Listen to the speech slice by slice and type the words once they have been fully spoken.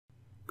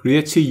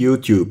Grüezi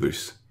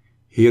YouTubers,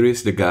 here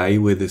is the guy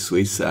with a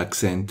Swiss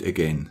accent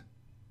again.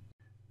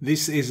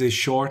 This is a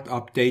short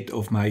update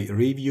of my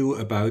review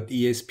about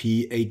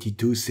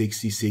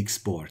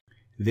ESP-8266 board.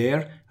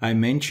 There I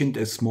mentioned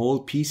a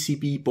small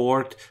PCB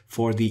board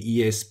for the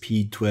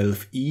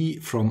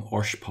ESP-12E from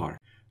Osh Park.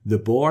 The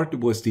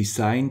board was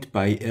designed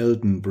by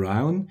Eldon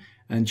Brown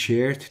and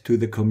shared to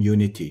the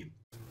community.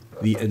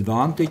 The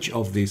advantage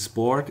of this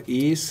board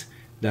is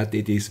that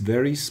it is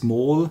very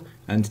small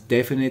and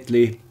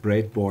definitely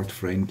breadboard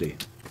friendly.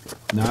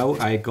 Now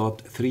I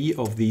got 3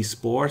 of these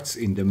boards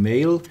in the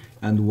mail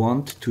and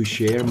want to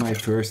share my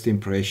first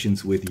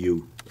impressions with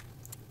you.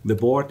 The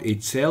board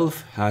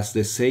itself has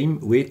the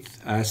same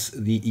width as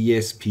the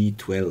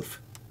ESP-12.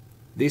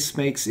 This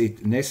makes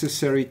it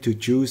necessary to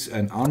choose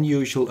an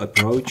unusual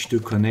approach to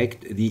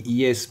connect the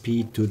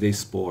ESP to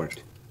this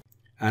board.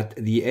 At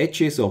the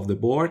edges of the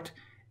board,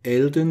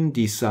 Eldon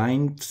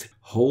designed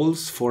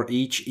holes for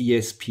each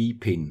ESP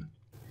pin.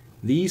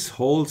 These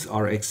holes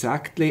are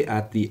exactly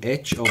at the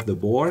edge of the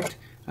board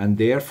and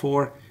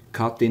therefore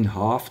cut in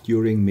half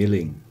during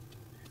milling.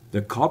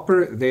 The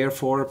copper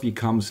therefore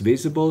becomes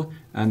visible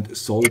and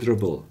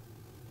solderable.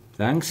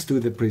 Thanks to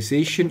the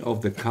precision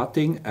of the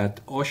cutting at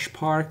Osh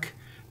Park,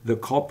 the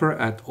copper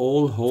at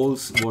all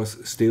holes was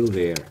still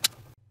there.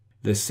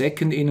 The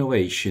second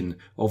innovation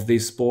of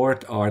this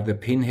board are the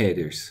pin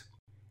headers.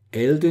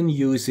 Eldon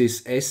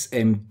uses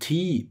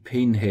SMT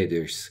pin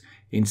headers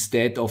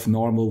instead of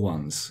normal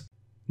ones.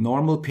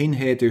 Normal pin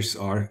headers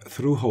are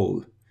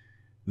through-hole.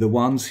 The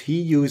ones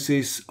he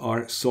uses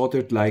are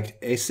soldered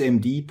like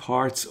SMD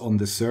parts on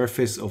the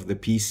surface of the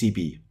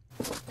PCB.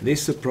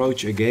 This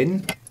approach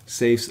again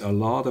saves a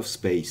lot of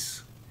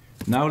space.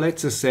 Now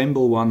let's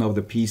assemble one of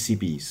the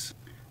PCBs.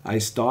 I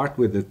start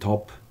with the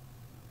top.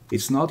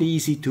 It's not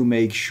easy to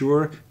make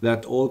sure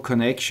that all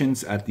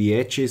connections at the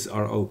edges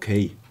are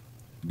okay,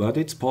 but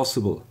it's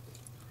possible.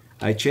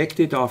 I checked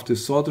it after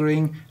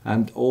soldering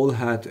and all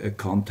had a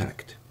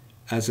contact.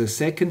 As a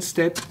second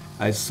step,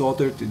 I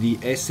soldered the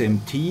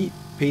SMT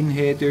pin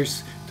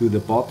headers to the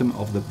bottom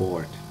of the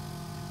board.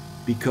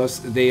 Because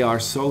they are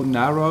so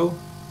narrow,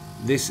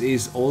 this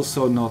is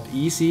also not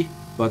easy,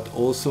 but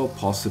also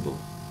possible.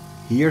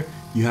 Here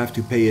you have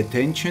to pay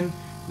attention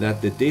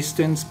that the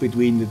distance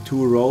between the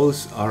 2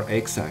 rows are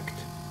exact.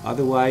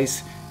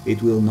 Otherwise,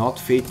 it will not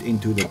fit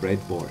into the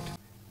breadboard.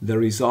 The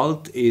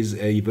result is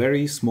a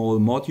very small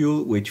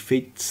module which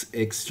fits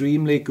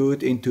extremely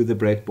good into the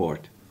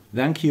breadboard.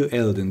 Thank you,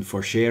 Eldon,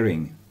 for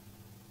sharing.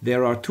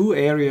 There are 2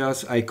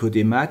 areas I could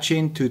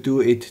imagine to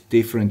do it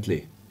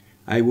differently.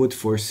 I would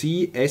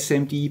foresee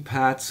SMD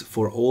pads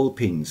for all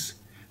pins,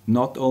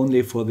 not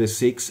only for the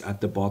 6 at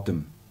the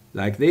bottom.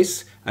 Like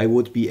this, I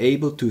would be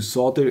able to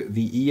solder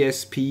the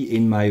ESP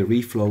in my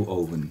reflow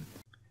oven.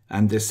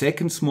 And the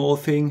second small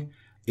thing,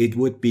 it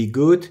would be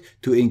good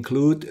to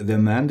include the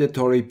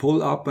mandatory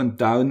pull up and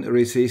down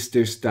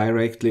resistors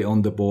directly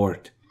on the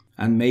board,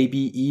 and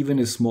maybe even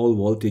a small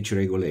voltage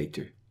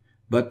regulator.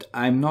 But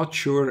I'm not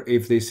sure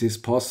if this is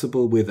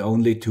possible with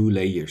only 2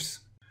 layers.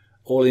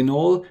 All in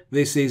all,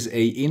 this is an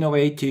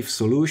innovative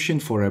solution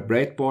for a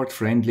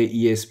breadboard-friendly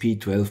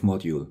ESP-12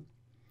 module.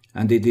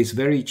 And it is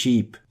very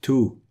cheap,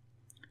 too.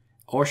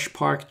 Osh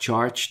Park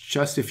charged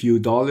just a few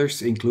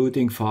dollars,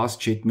 including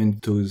fast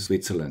shipment to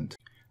Switzerland.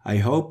 I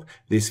hope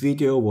this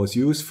video was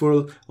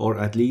useful or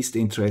at least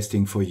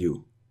interesting for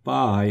you.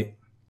 Bye!